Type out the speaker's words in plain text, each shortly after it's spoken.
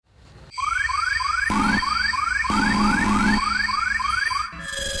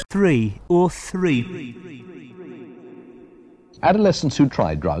3. Adolescents who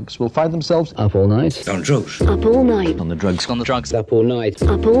try drugs will find themselves up all night on drugs, up all night on the drugs, up all night,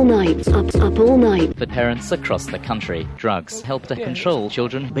 up all night, up all night. For parents across the country, drugs help to control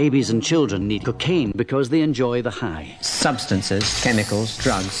children. Babies and children need cocaine because they enjoy the high. Substances, chemicals,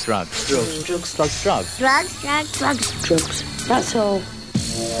 drugs. That's all.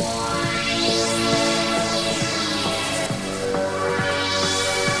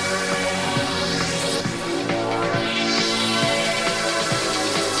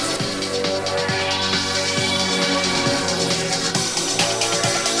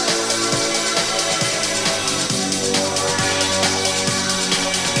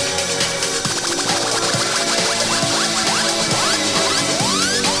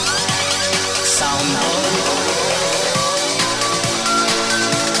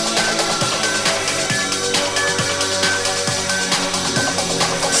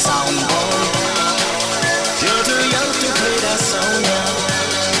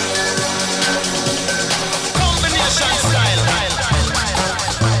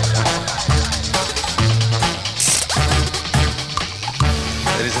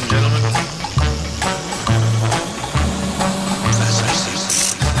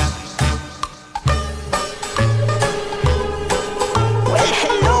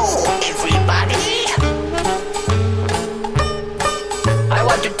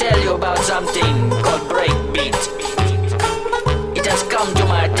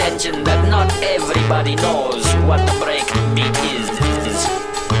 That not everybody knows what the break beat is.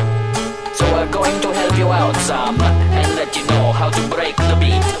 So we're going to help you out some and let you know how to break the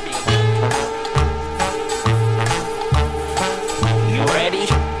beat. You ready?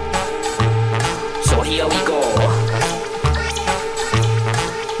 So here we go.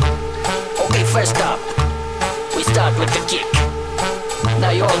 Okay, first up, we start with the kick. Now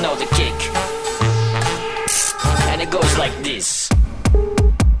you all know the kick. And it goes like this.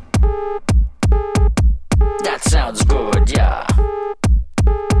 That sounds good, yeah.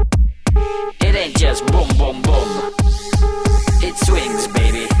 It ain't just boom, boom, boom. It swings,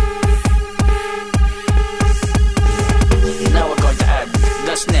 baby. Now we're going to add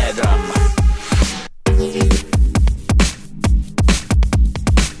the snare drum.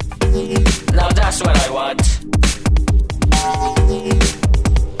 Now that's what I want.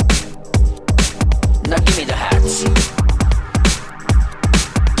 Now give me the hats.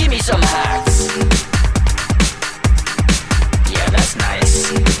 Give me some hats. That's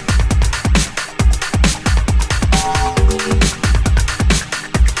nice.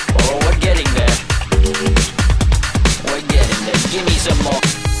 Oh, we're getting there. We're getting there. Give me some more.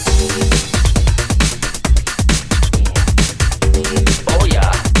 Oh,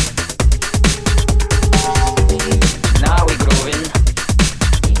 yeah. Now we're grooving.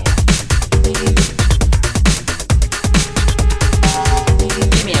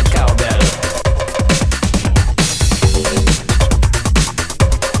 Give me a cowbell.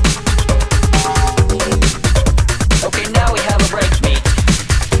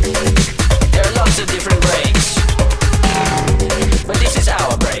 Different breaks, but this is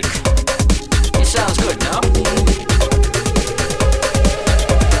our break. It sounds good, no?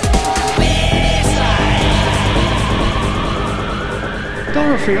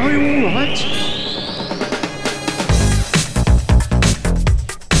 Dorothy, are you all right?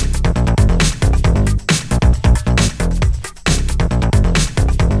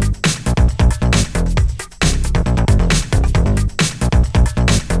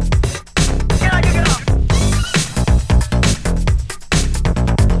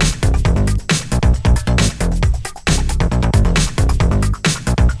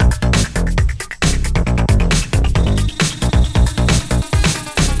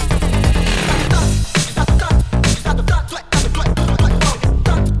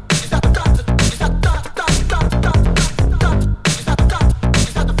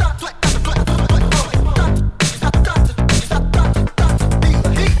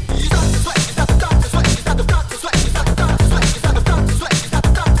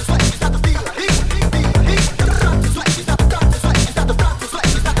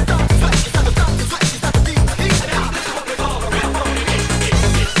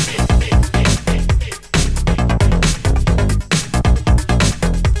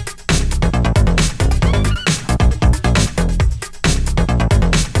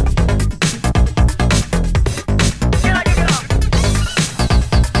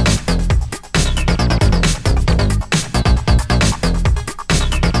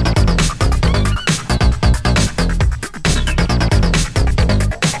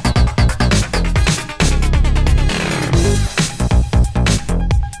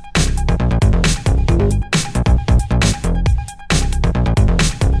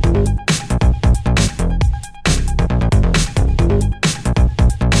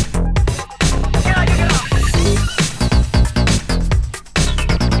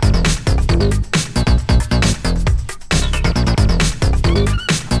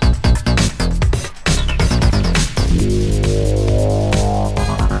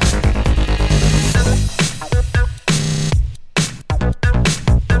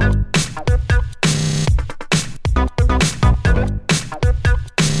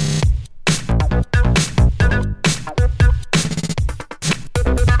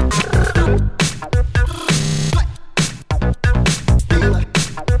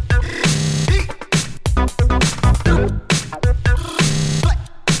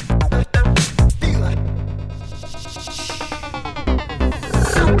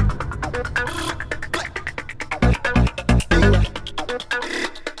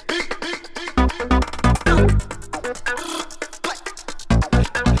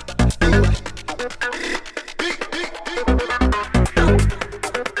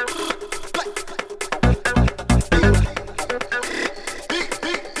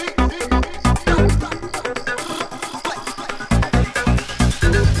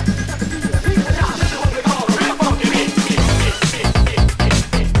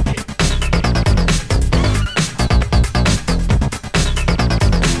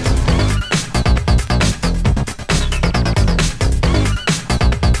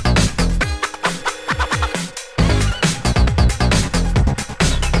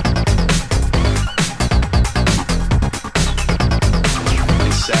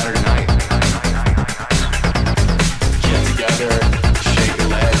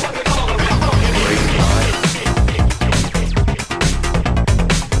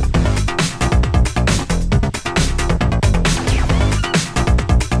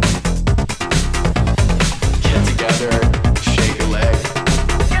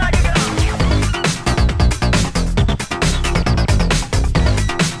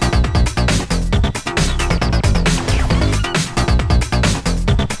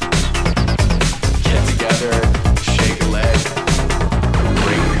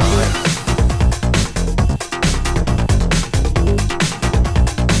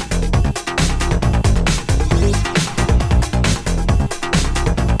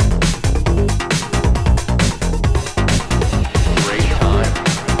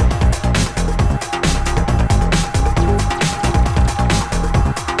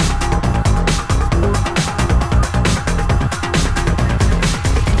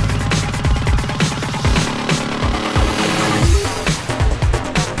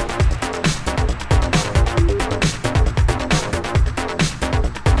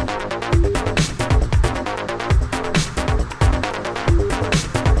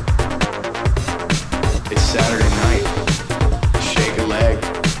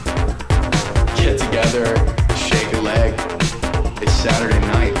 Saturday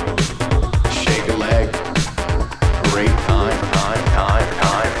night. Shake a leg. Great time.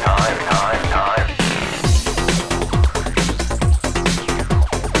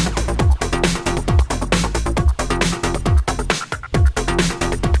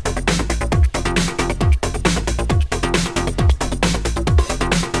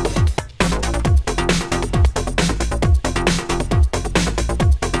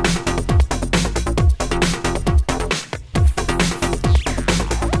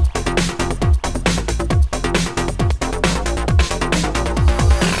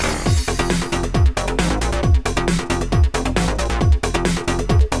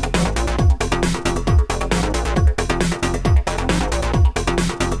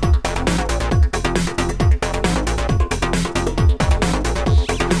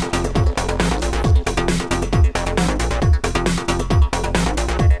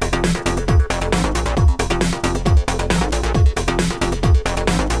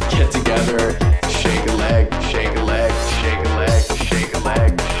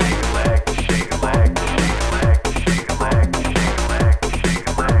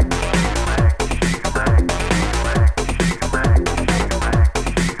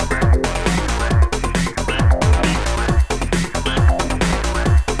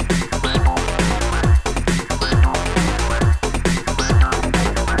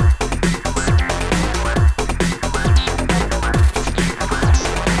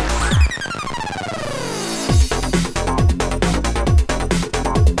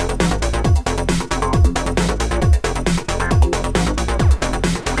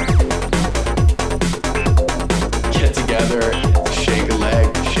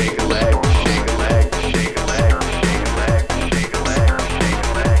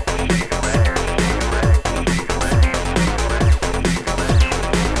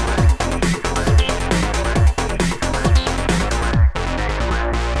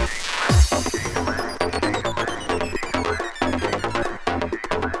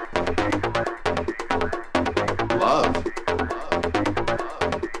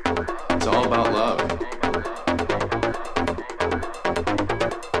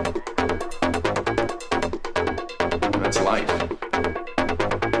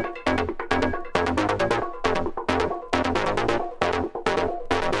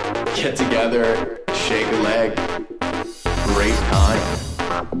 Get together, shake a leg, great time.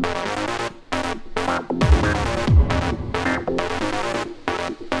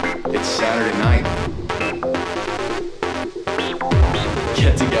 It's Saturday night.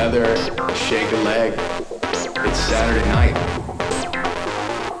 Get together, shake a leg. It's Saturday night.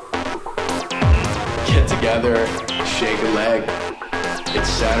 Get together, shake a leg. It's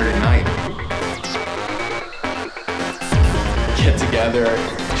Saturday night. Get together,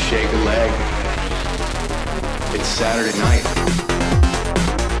 shake a leg. It's Saturday night.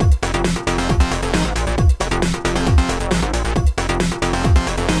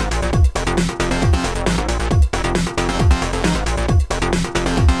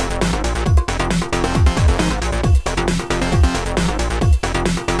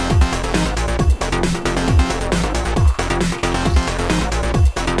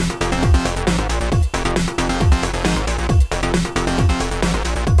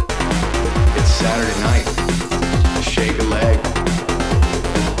 Saturday night, shake a leg.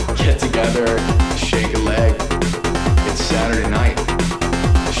 Get together, shake a leg. It's Saturday night,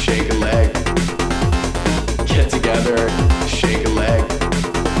 shake a leg. Get together, shake a leg.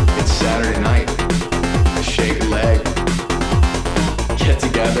 It's Saturday night, shake a leg. Get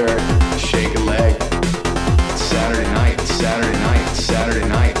together, shake a leg. It's Saturday night, Saturday night, Saturday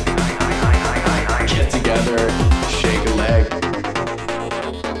night. Get together, shake a leg.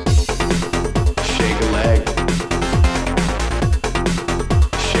 Shake a leg.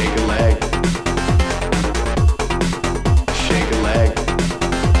 Shake a leg. Shake a leg.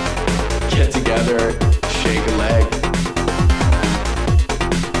 Get together. Shake a leg.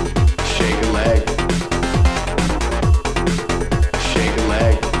 Shake a leg. Shake a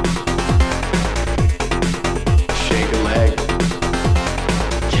leg. Shake a leg.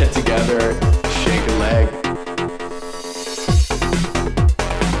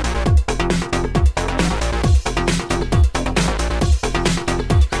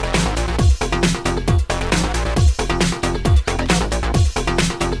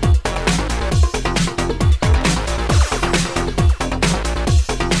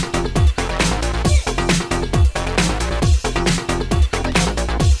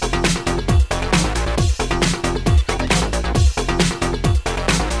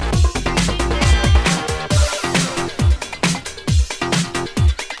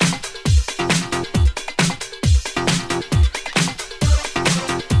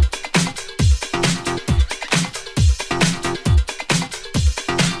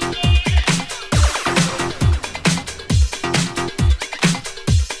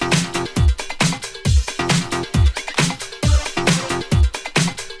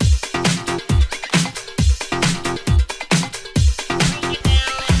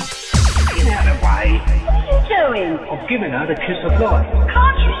 giving her the kiss of life.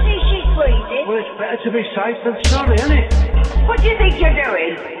 Can't you see she's breathing? Well, it's better to be safe than sorry, isn't it? What do you think you're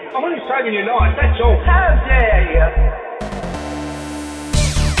doing? I'm only saving your life, that's all. How dare you?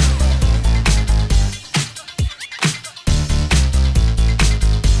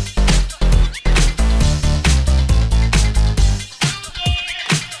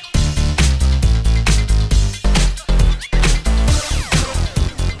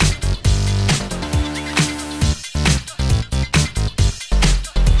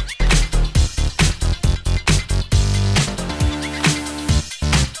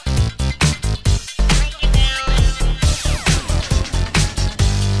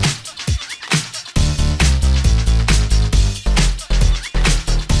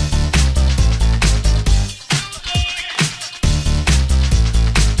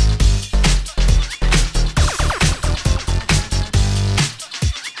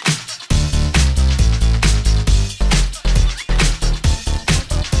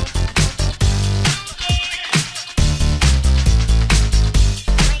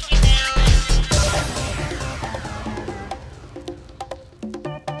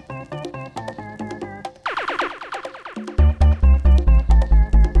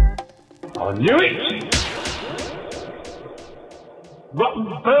 I knew it! Rotten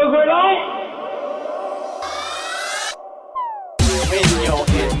burger light! When you're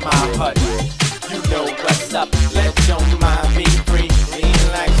in my hut, you know what's up. Let your mind be free.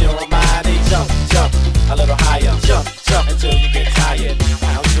 Relax your body. Jump, jump, a little higher. Jump, jump, until you get tired.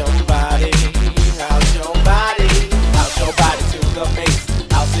 How's your body? How's your body? How's your body to the base?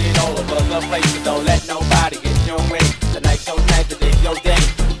 House it all over the place. So don't let nobody get your way. Tonight's your night, today's your day.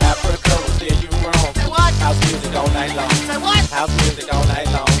 Africa will steer you wrong. Say what? House music all night long. Say what? House music all night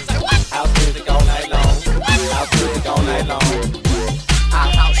long. Say what? House music all night long. Say what? House music all night long. I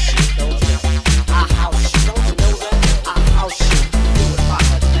house shit, don't you? I house shit, don't you know that? I house shit, do it by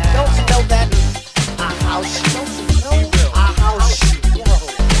her now. Don't you know that? I house shit, don't you know? I house shit, yo.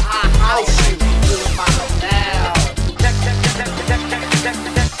 I house shit, do it by her now. Check this out.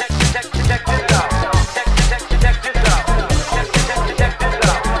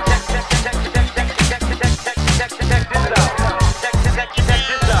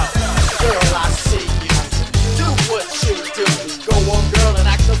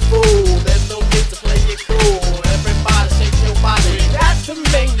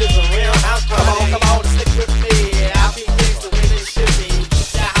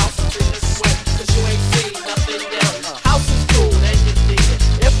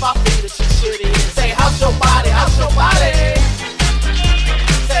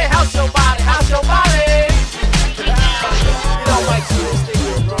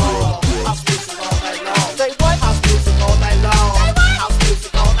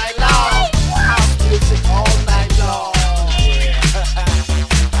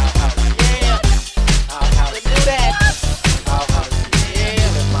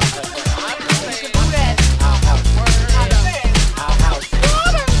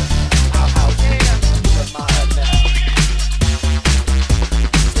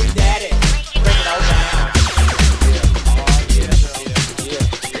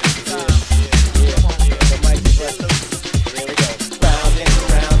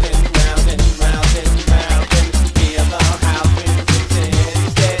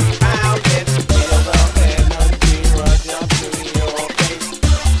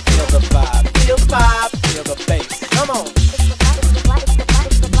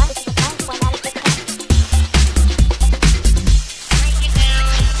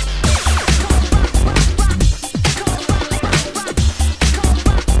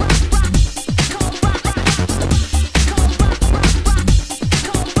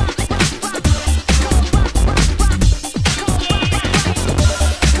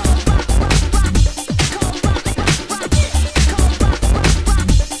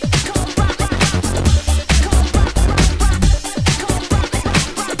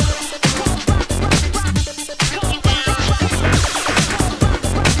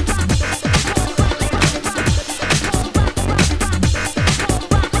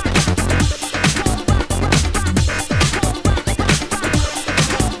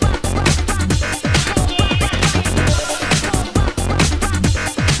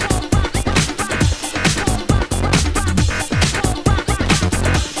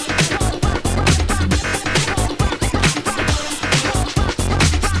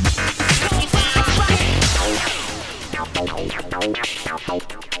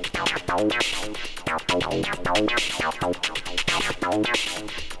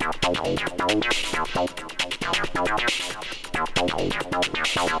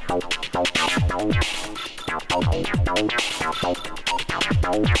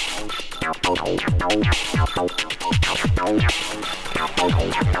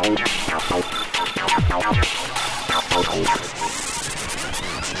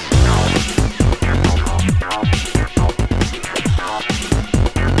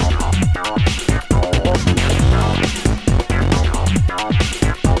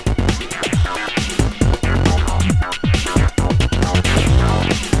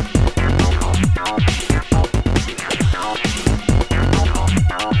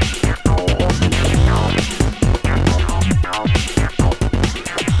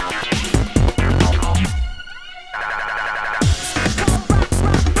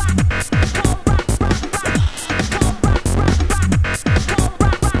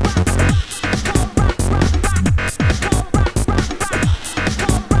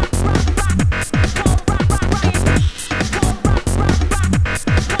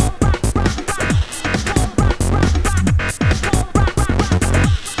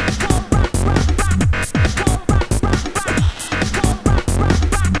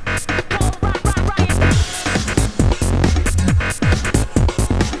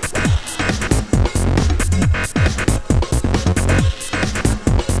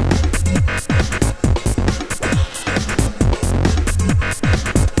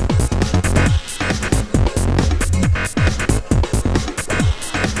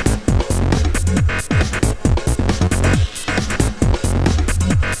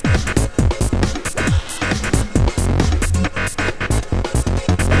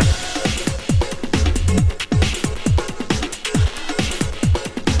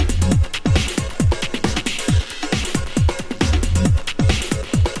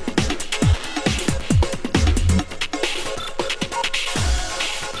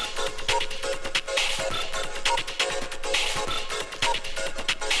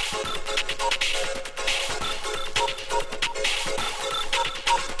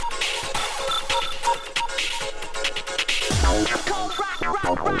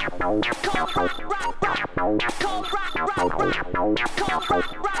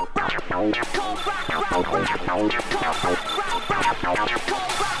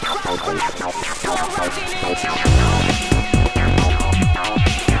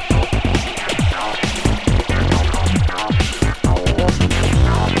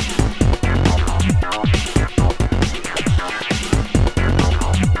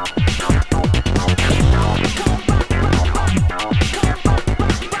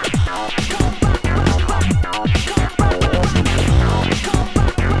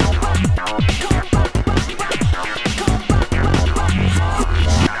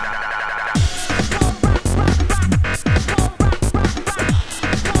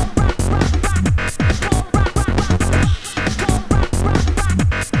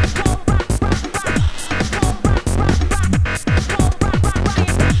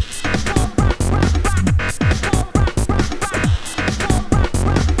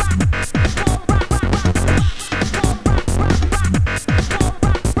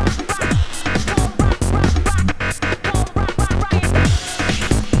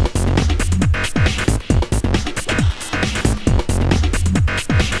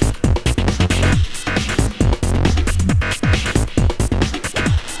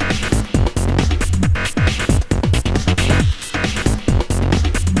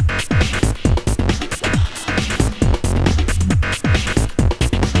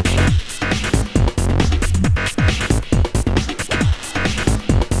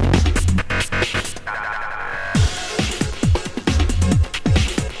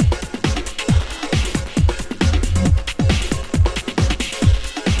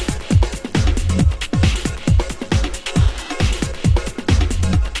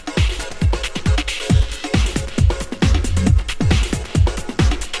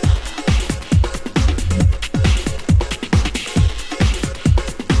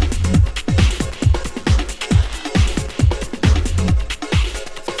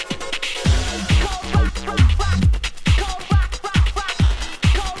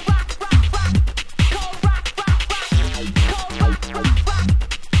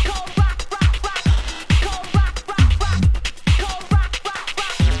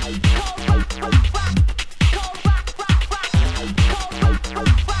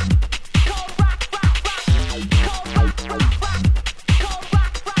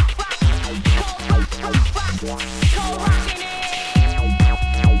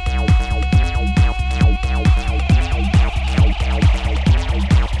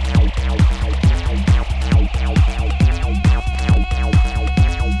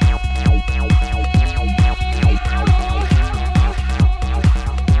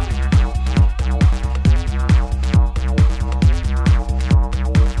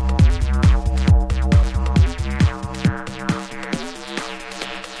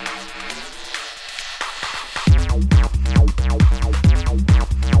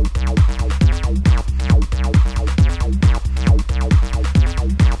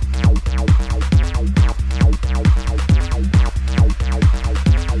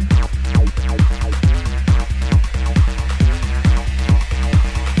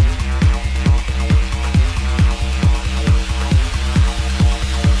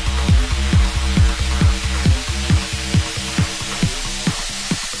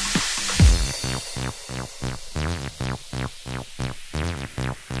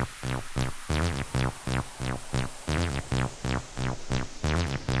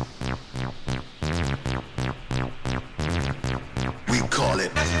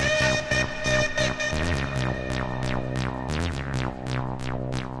 it.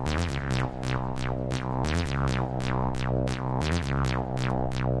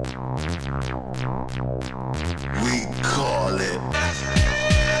 We call it.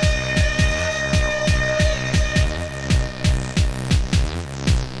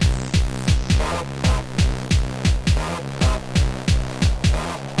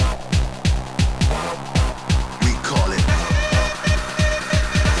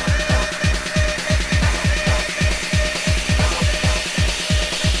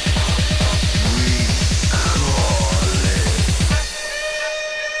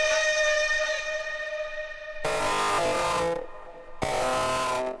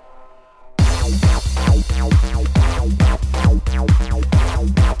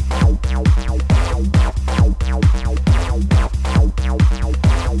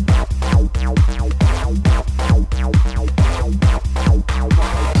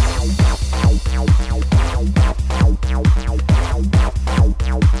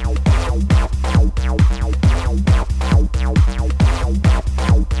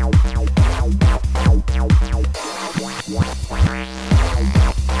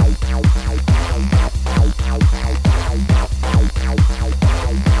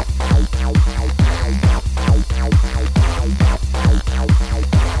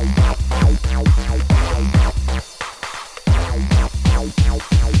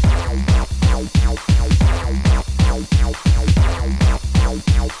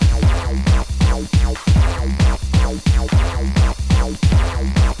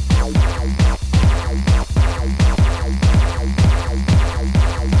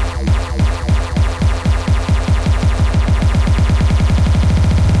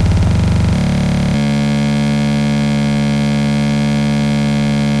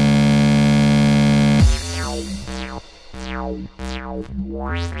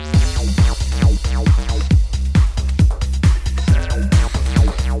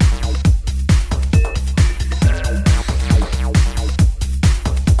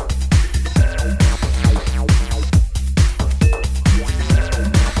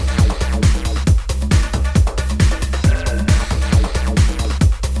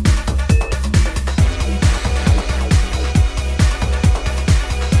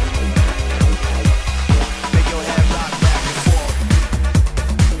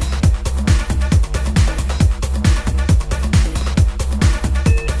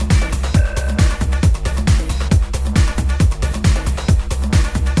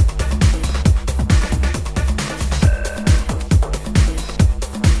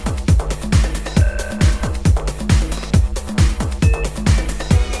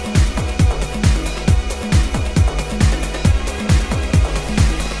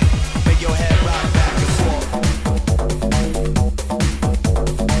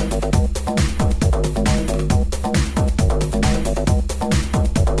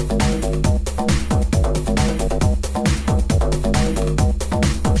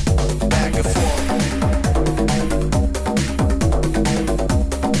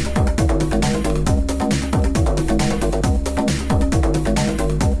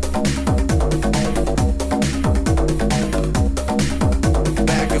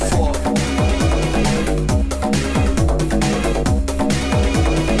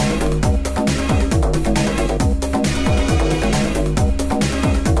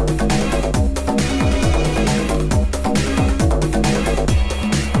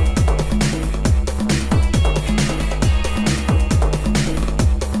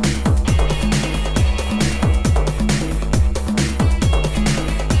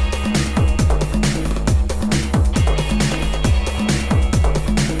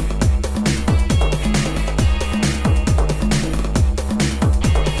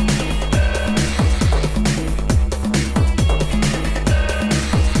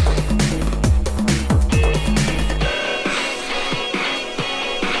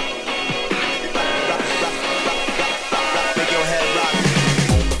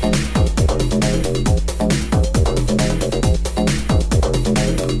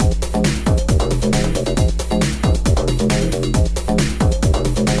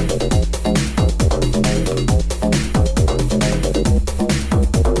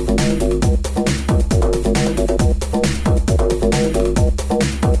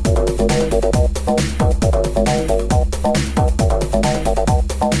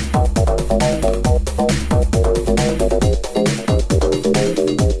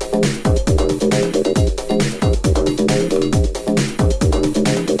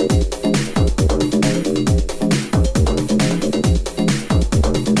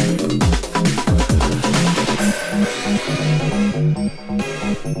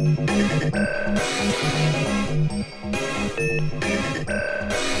 Make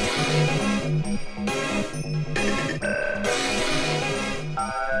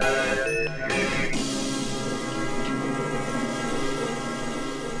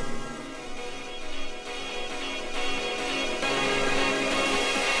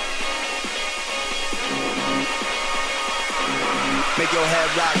your head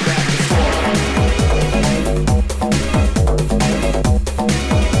rock back and forth.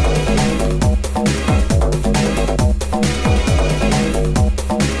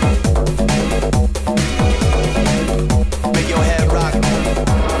 Make your head rock.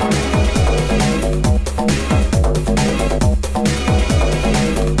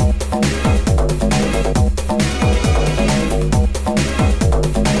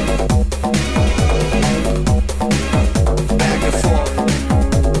 Back and forth.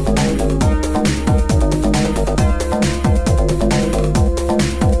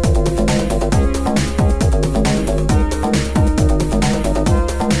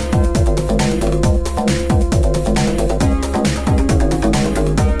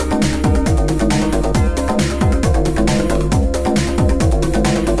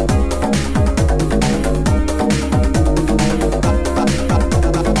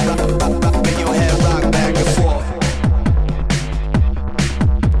 Make your head rock back and forth.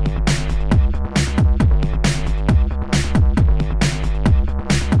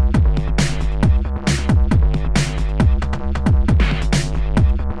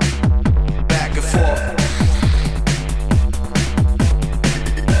 Back and forth. Back and forth.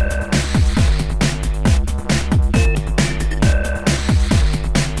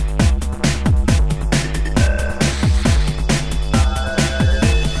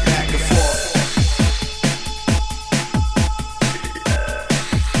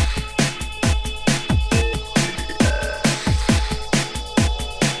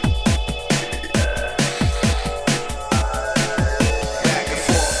 Back and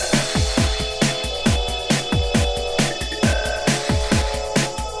forth.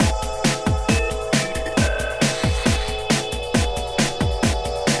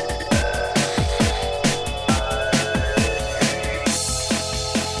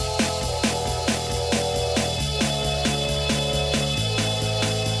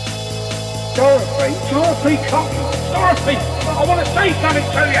 Dorothy, come. Dorothy, I want to say something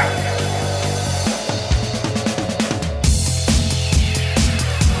to you.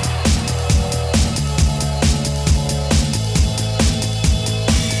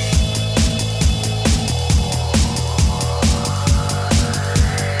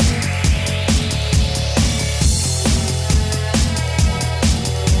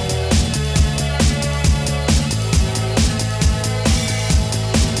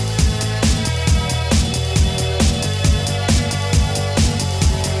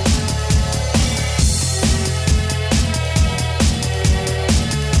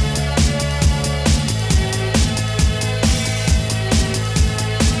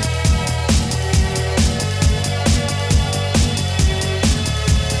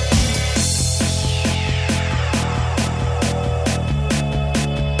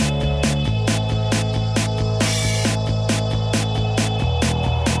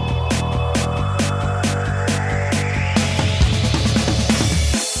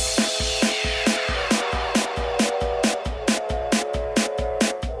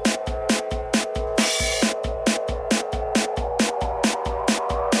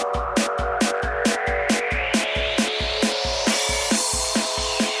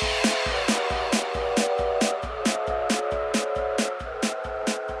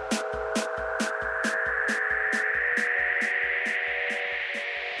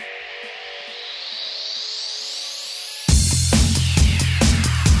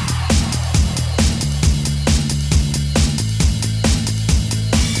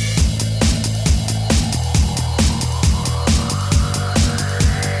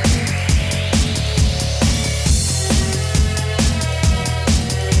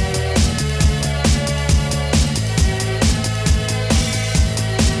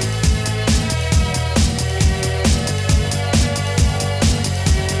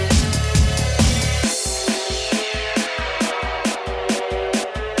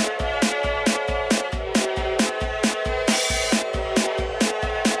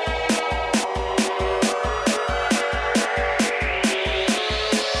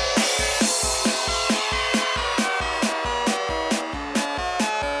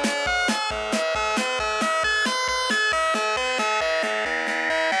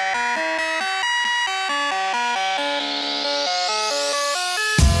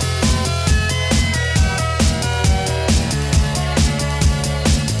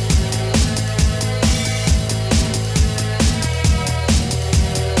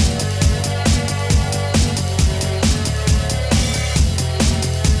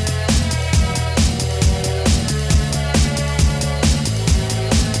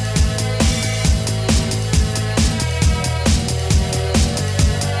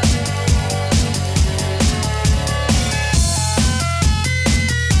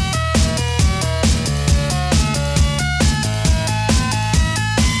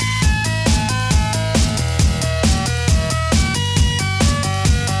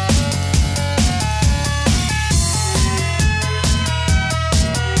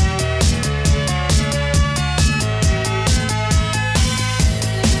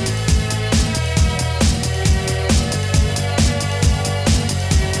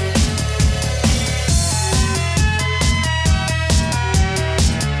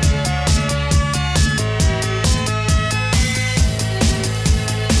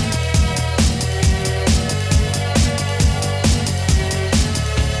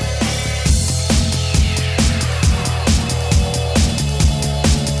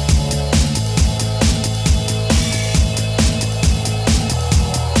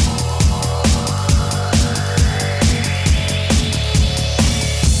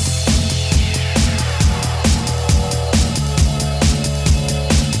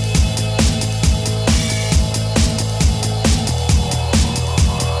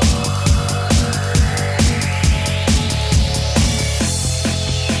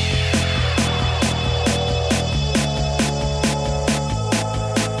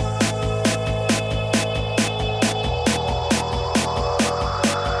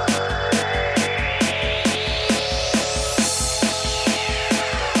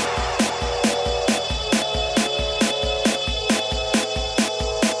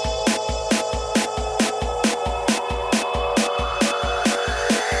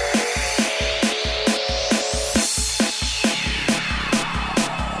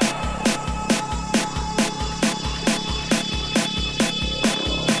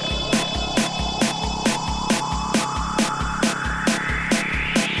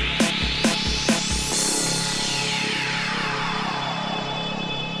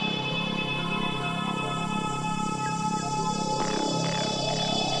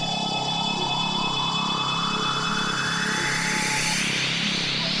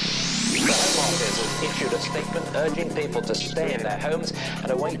 issued a statement urging people to stay in their homes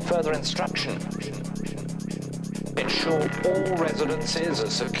and await further instruction. Ensure all residences are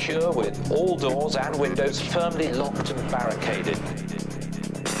secure with all doors and windows firmly locked and barricaded.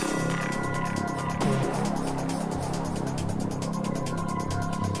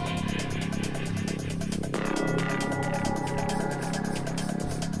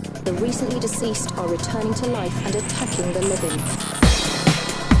 The recently deceased are returning to life and attacking the living.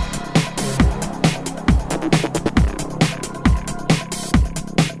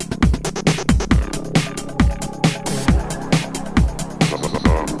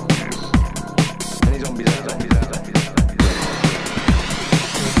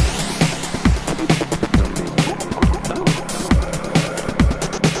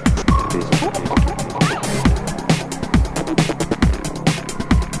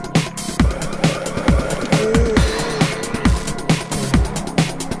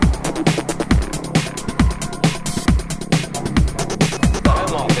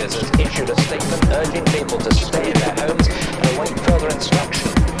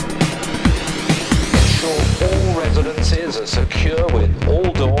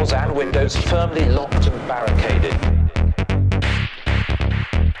 Firmly locked and barricaded.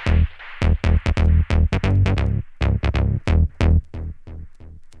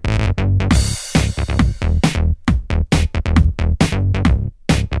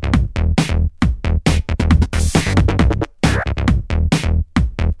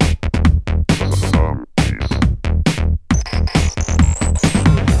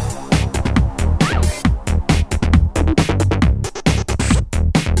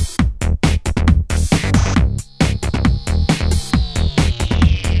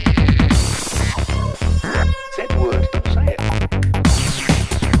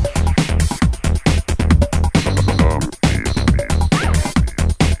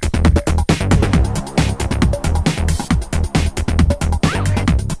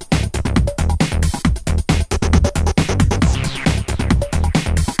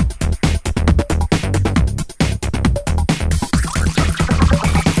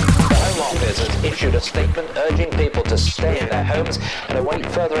 Issued a statement urging people to stay in their homes and await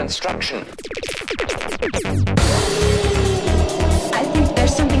further instruction. I think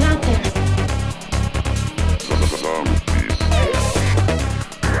there's something out there.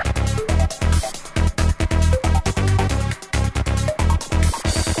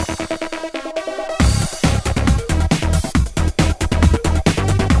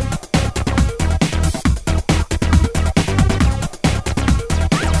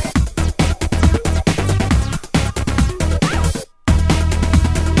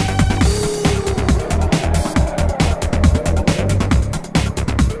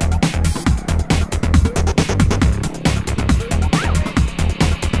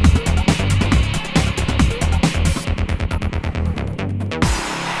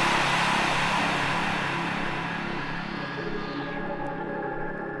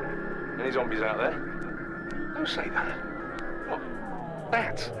 Any zombies out there? Don't say that. What?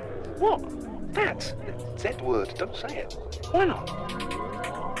 That? What? That? Z word. Don't say it. Why not?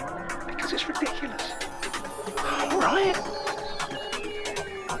 Because it's ridiculous. All right.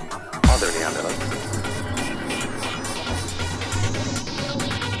 Are there any antelopes?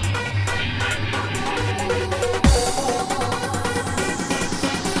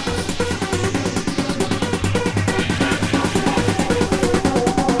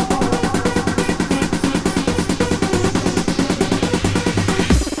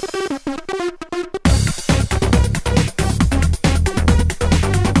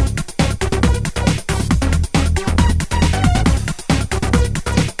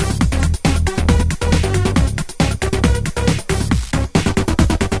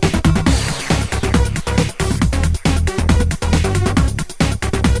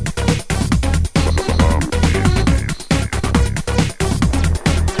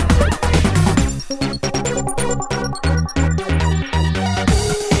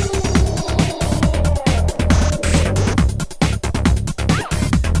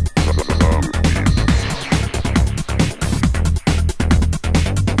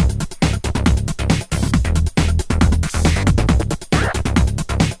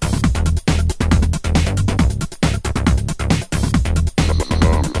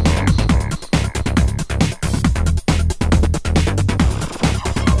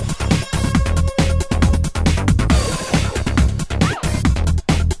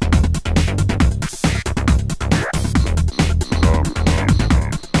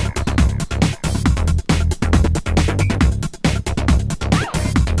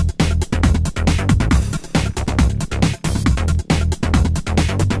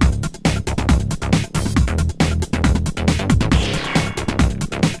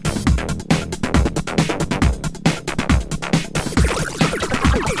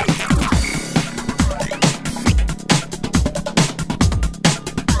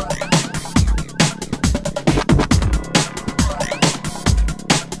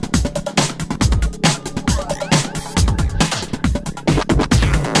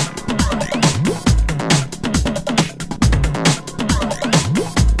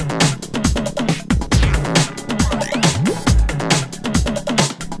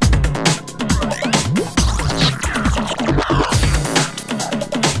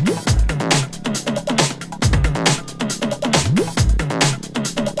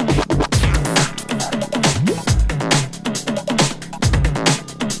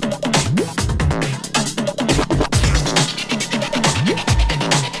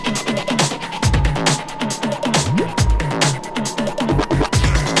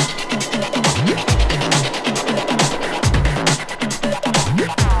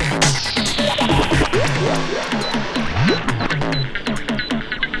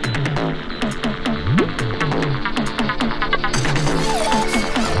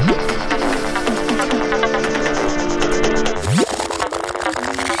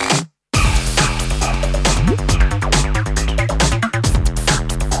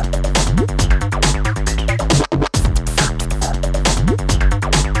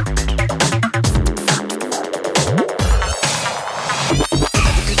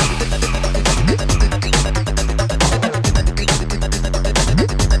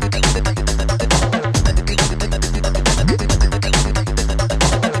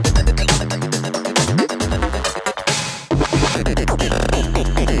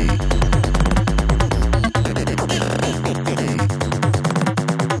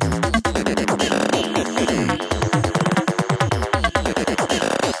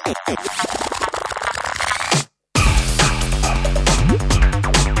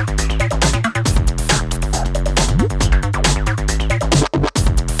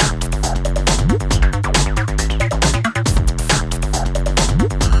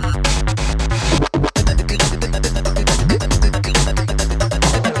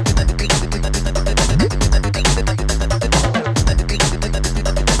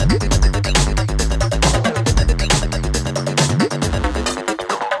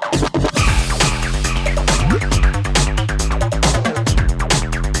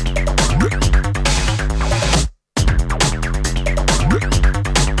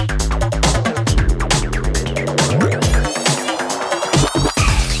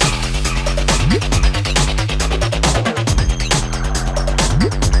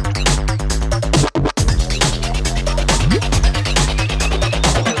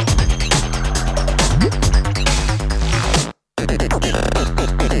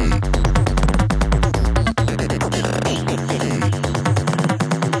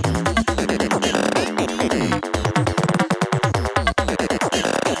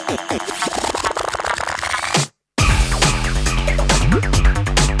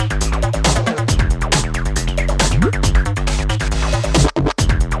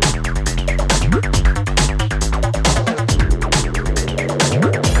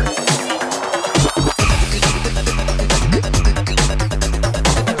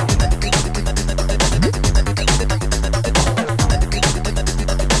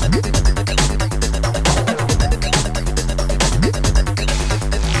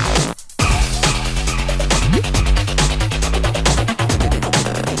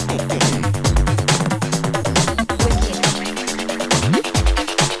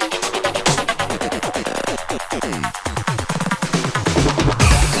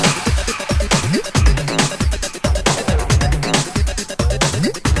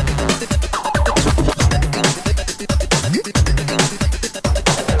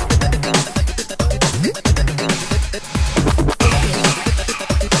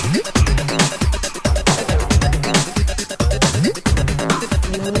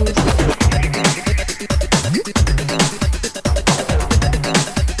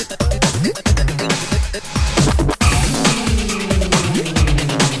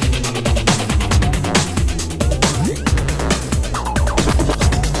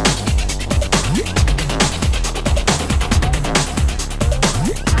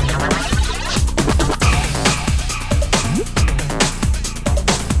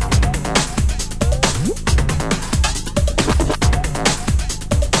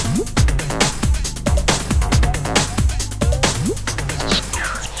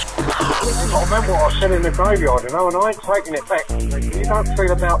 remember what I said in the graveyard, you know, and I ain't taking it back. You don't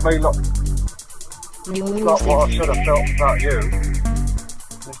feel about me like what I should have felt about you.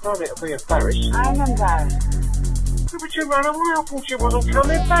 There's no need to be embarrassed. I'm embarrassed. But you ran away, I thought you wasn't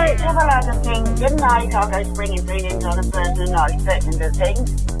coming back. Have a lot of things, didn't I? I'll go springing feelings on a person not expecting the things.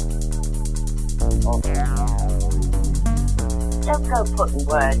 Don't go putting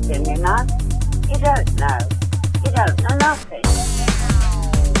words in your mouth. You don't know. You don't know nothing.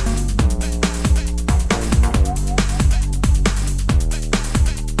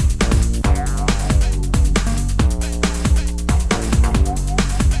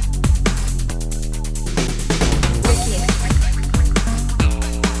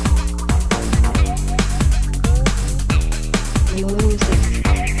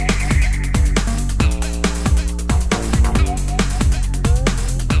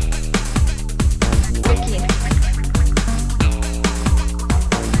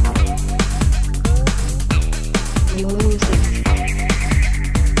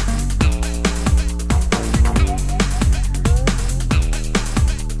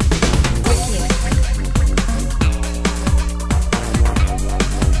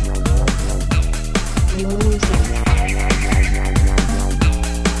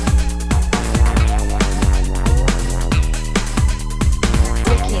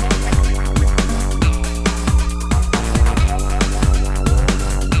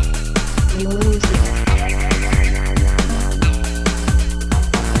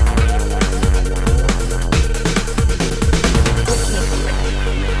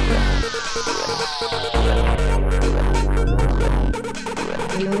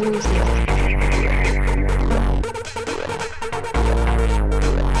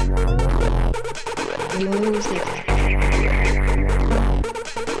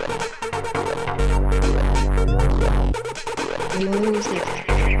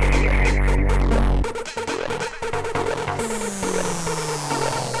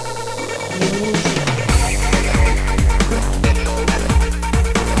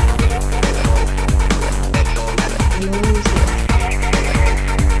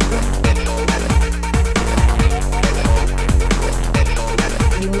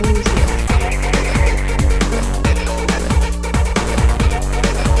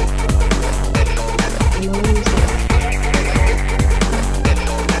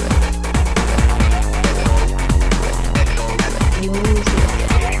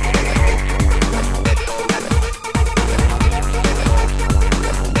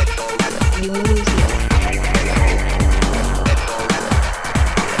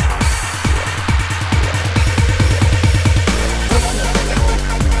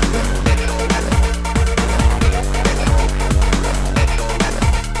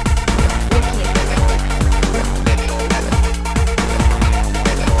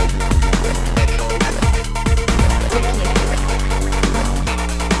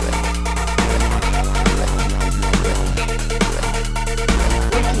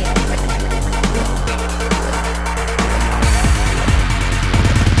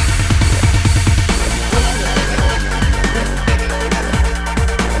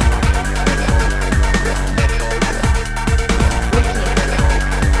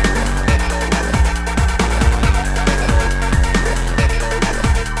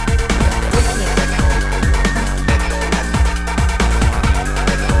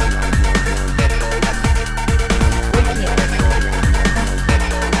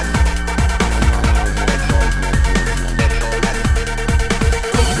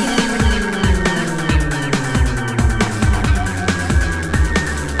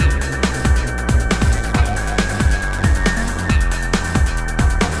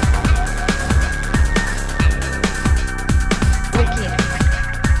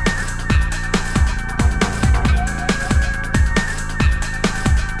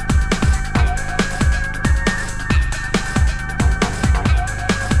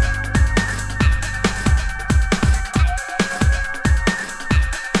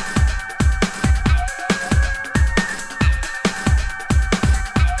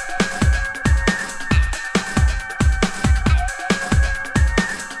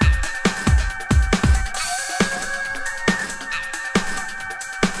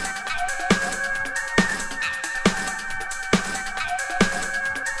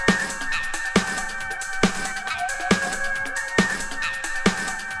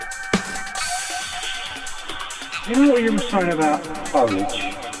 You know what you were saying about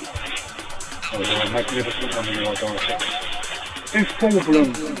foliage? Oh, you're a magnificent woman, you are, Dorothy. It's full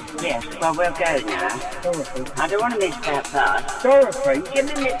bloom. Yes, well, we'll go now. Dorothy. I don't want to miss that part. Dorothy? Give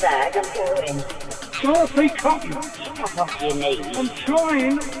me my bag and pour in. Dorothy Cotton. What do you need? I'm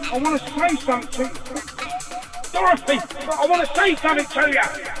trying. I want to say something. Dorothy, I want to say something to you.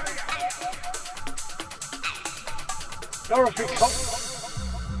 Dorothy Cotton.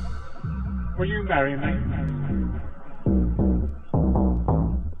 Will you marry me?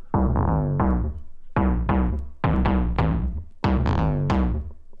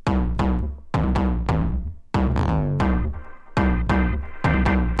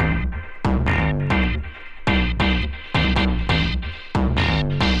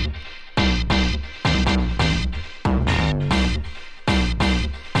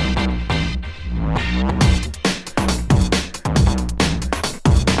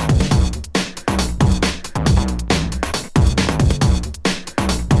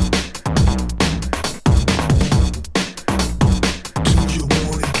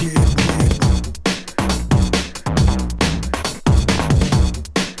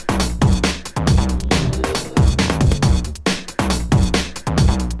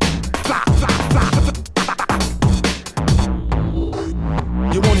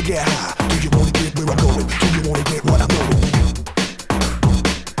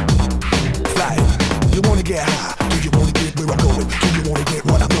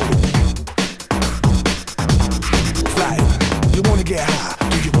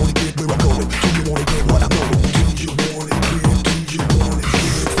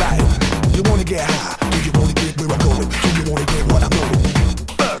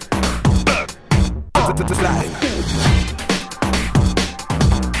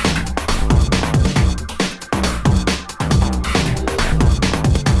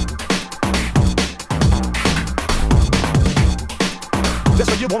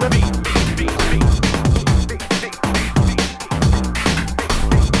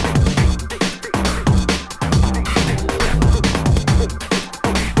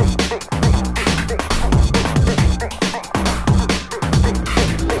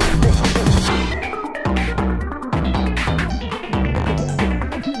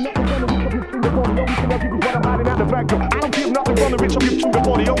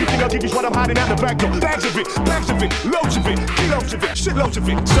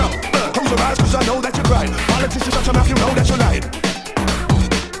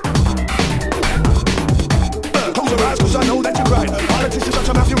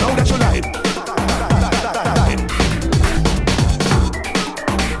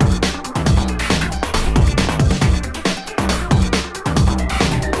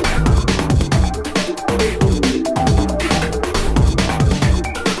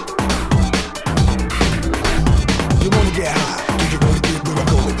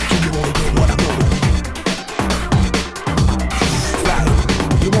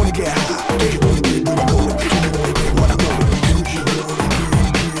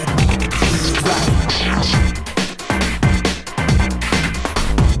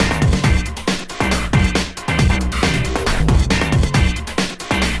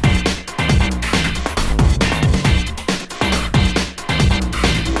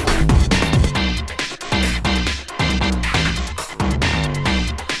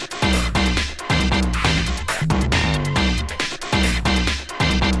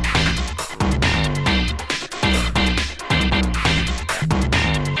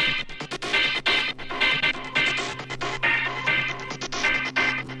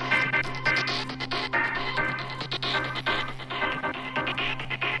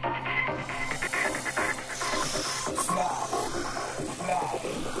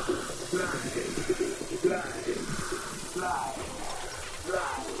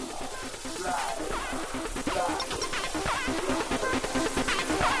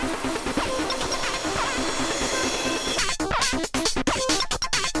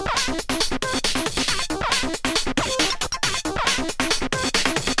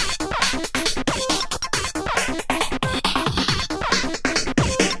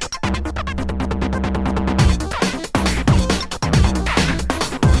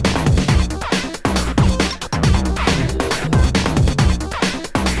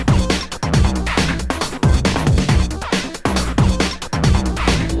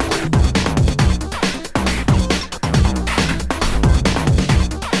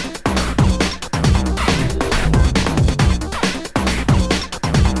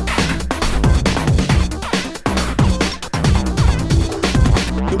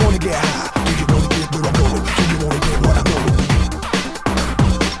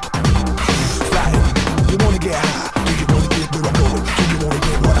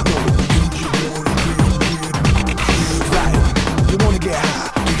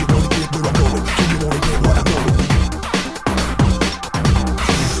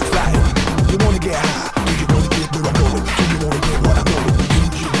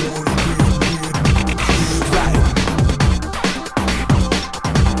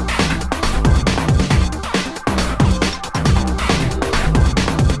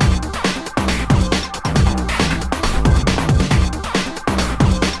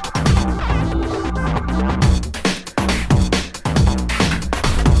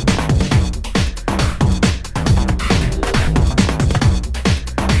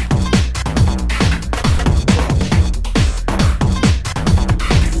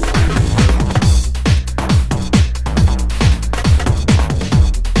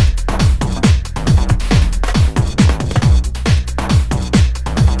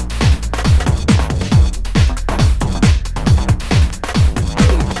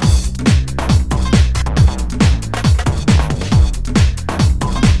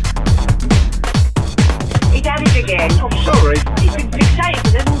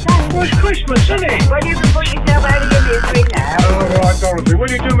 Christmas, isn't it? Well, you can put yourself out of your misery now. Oh, right, Dorothy. Will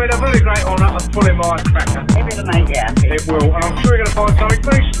you do me the very great honour of pulling my cracker? It will make you happy. It will, and I'm sure you're going to find something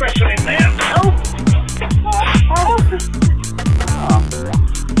very special in there. Oh,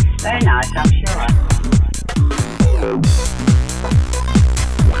 very nice, I'm sure.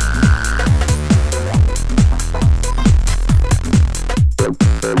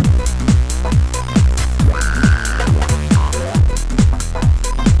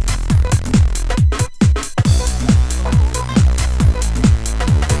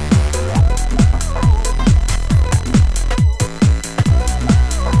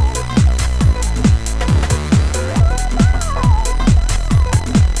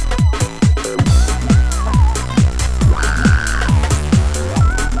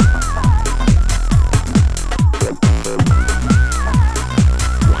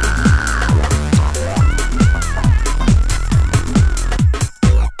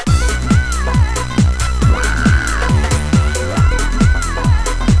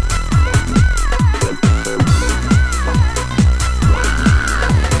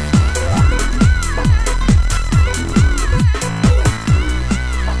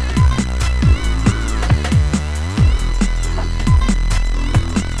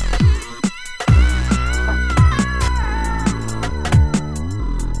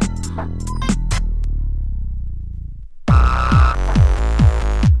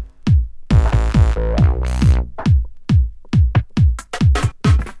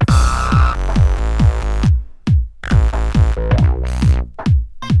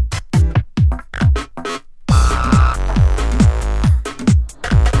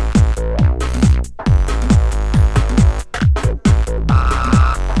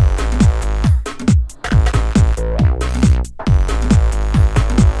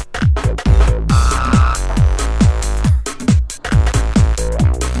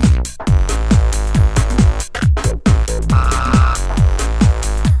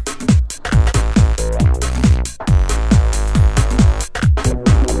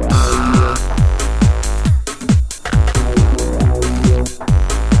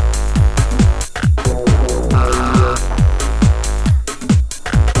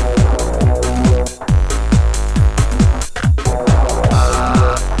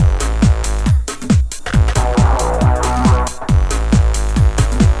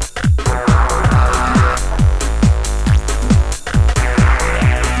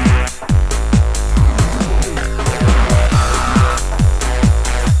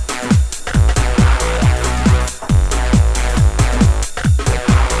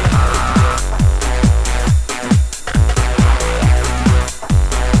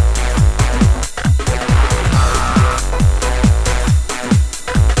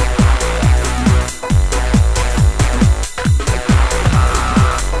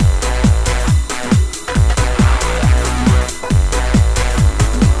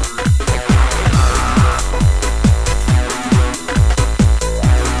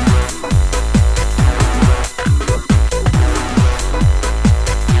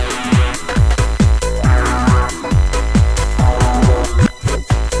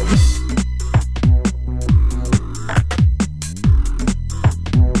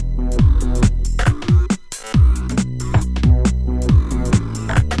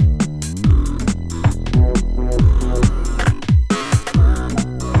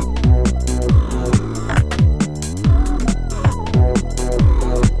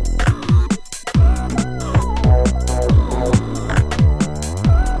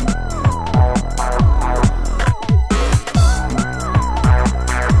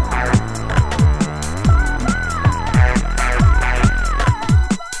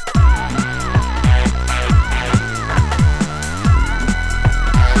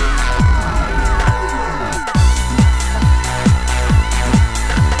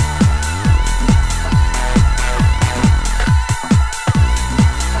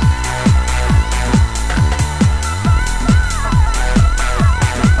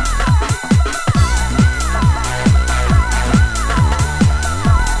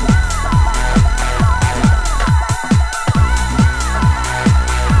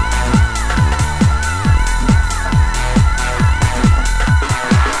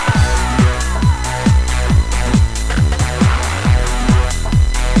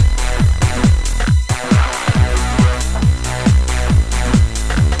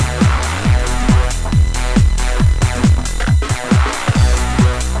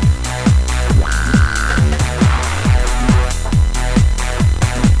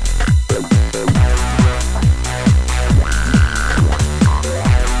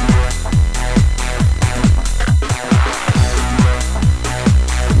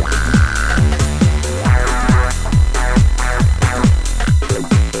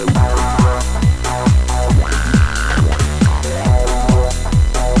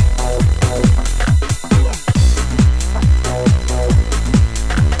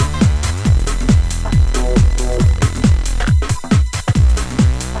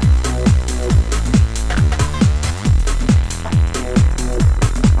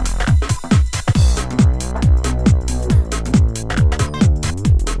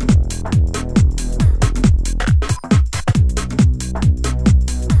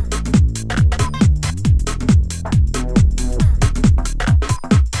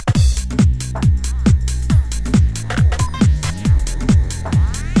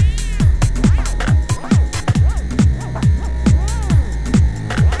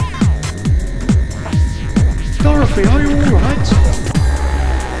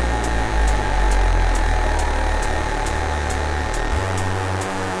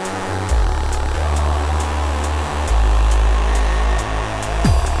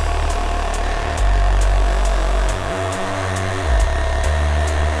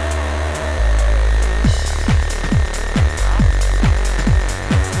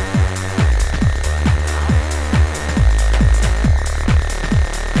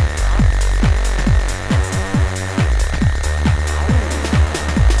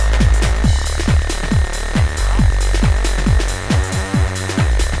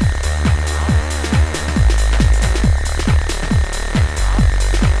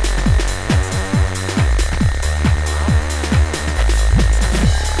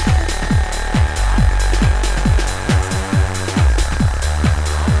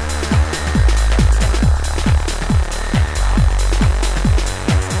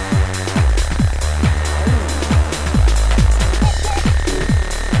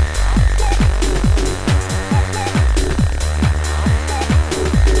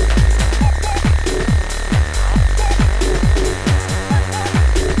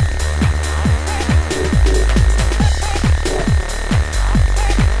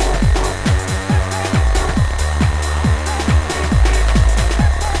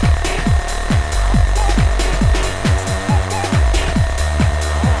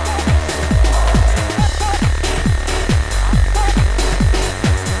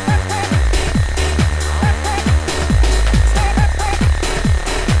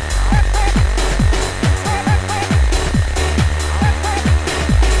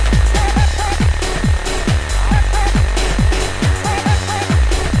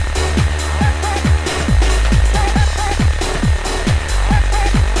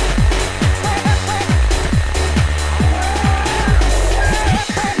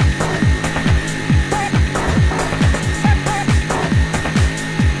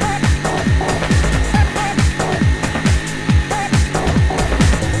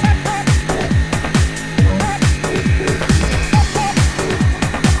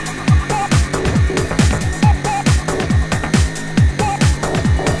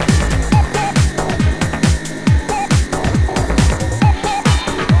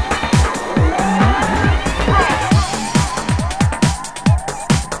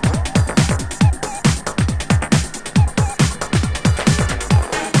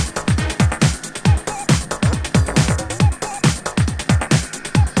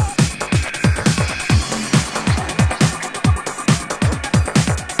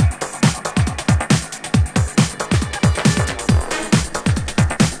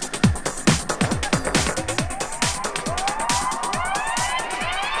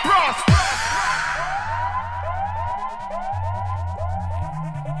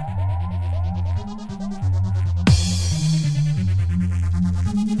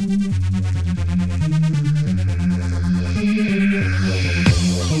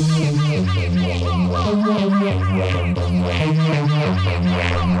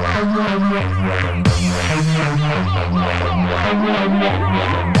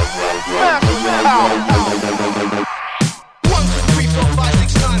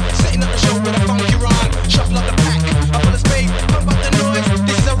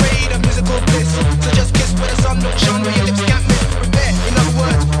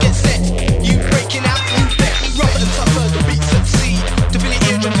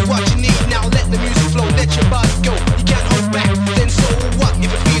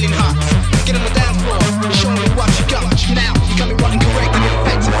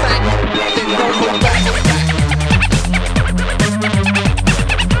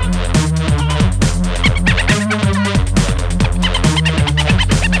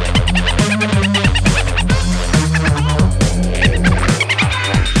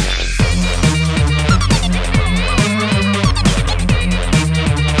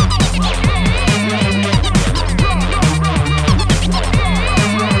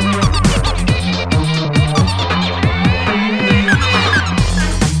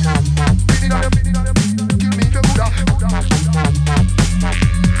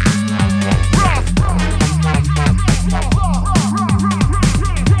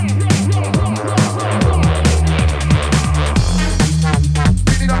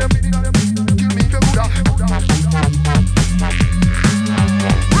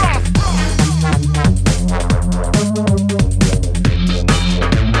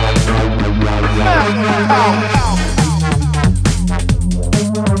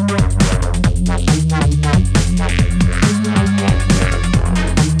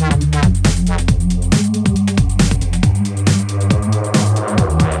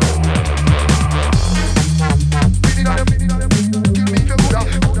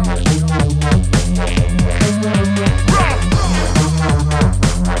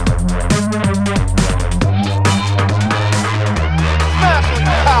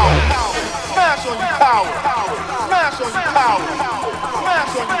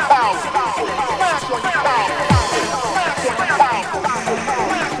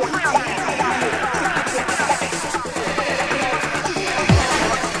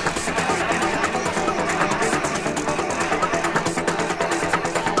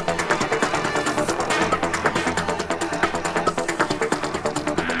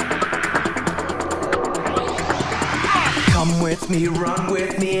 Come with me, run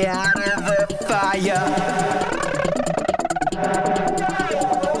with me out of the fire.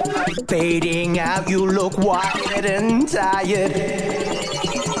 Fading out, you look wired and tired.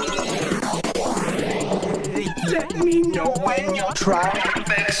 Let me know when your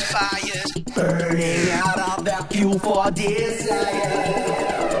triumph expires. Burning out of that fuel for desire.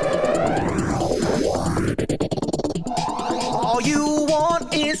 All you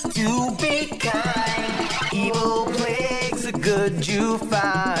want is to be kind. Evil plagues the good you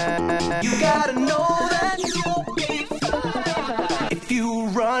find. You gotta know that you'll be fine. If you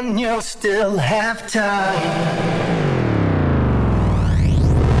run, you'll still have time.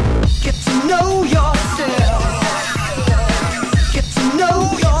 Get to know yourself. Get to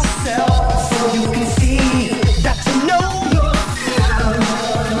know yourself. So you can see that to know yourself.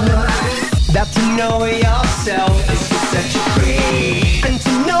 That to know yourself is to set you free. And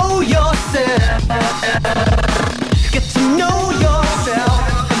to know yourself. Get to know yourself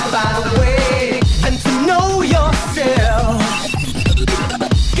and find a way. And to know yourself.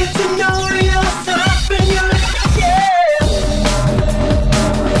 Get to know yourself and you're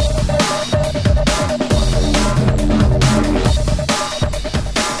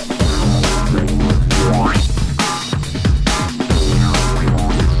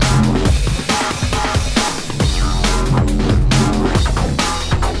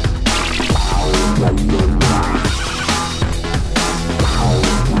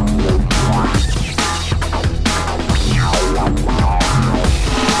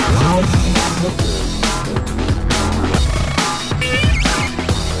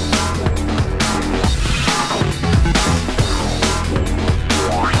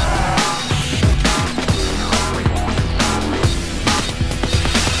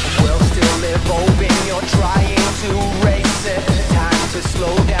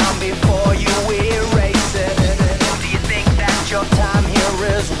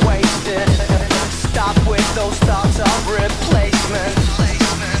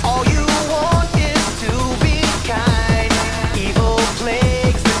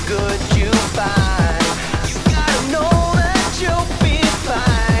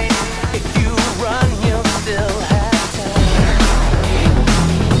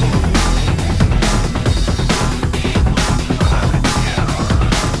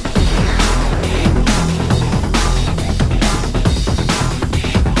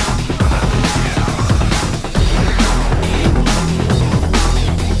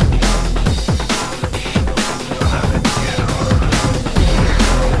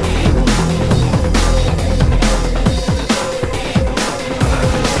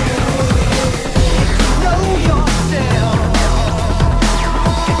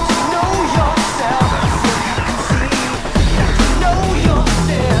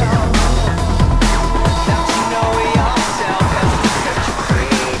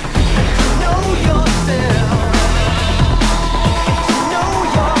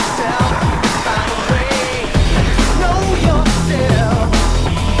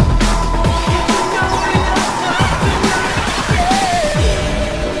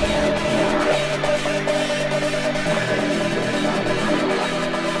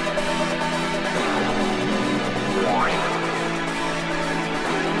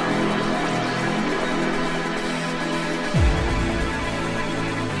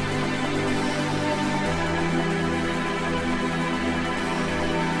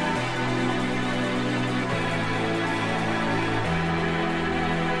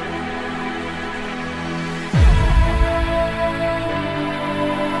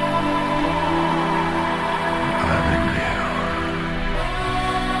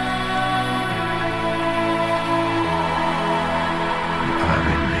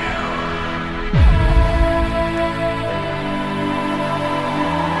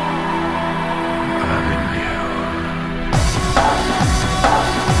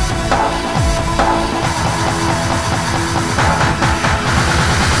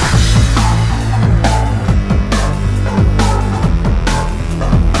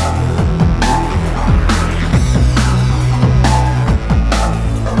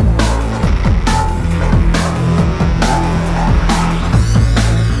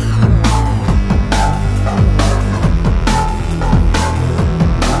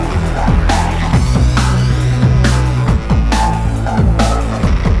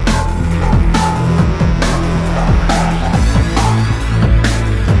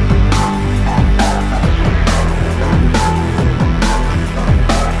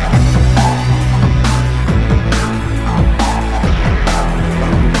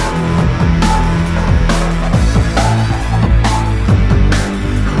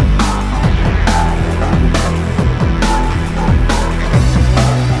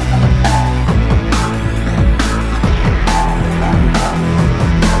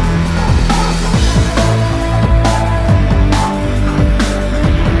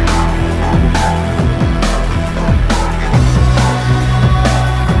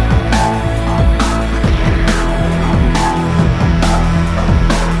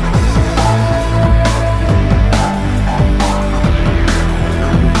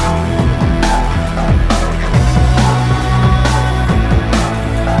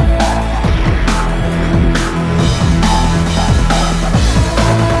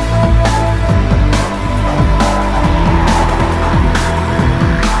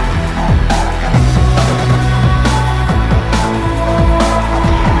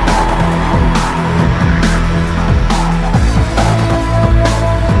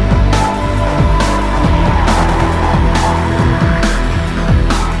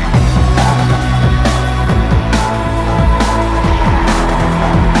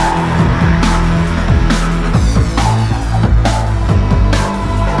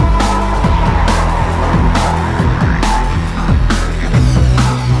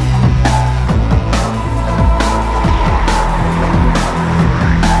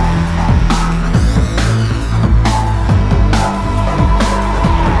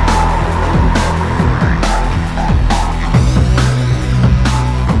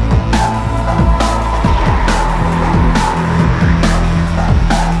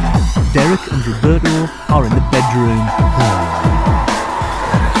bedroom.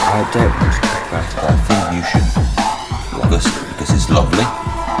 I don't want to talk about it. I think you should, because it's lovely.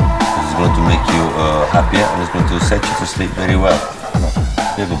 Because it's going to make you happier and it's going to set you to sleep very well.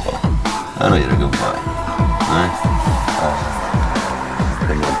 You're a good boy. I know you're a good boy. Right?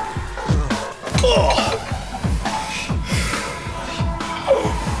 Come on.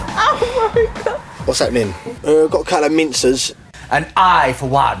 Oh my God. What's happening? Got a couple of mincers. And I, for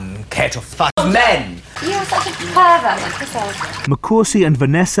one, care to fuck men. You're such a pervert, McCorsey and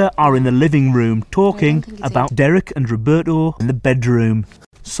Vanessa are in the living room talking about Derek and Roberto in the bedroom.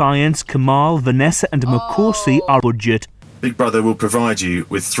 Science, Kamal, Vanessa and McCorsey are budget. Big Brother will provide you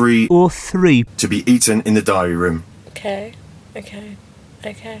with 3 or 3 to be eaten in the diary room. Okay.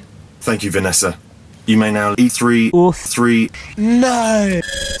 Thank you, Vanessa. You may now eat 3 or 3. No!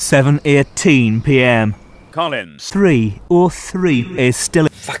 7:18 p.m. Collins. 3 or 3 is still a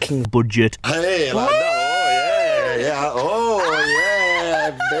fucking budget. Hey, like that.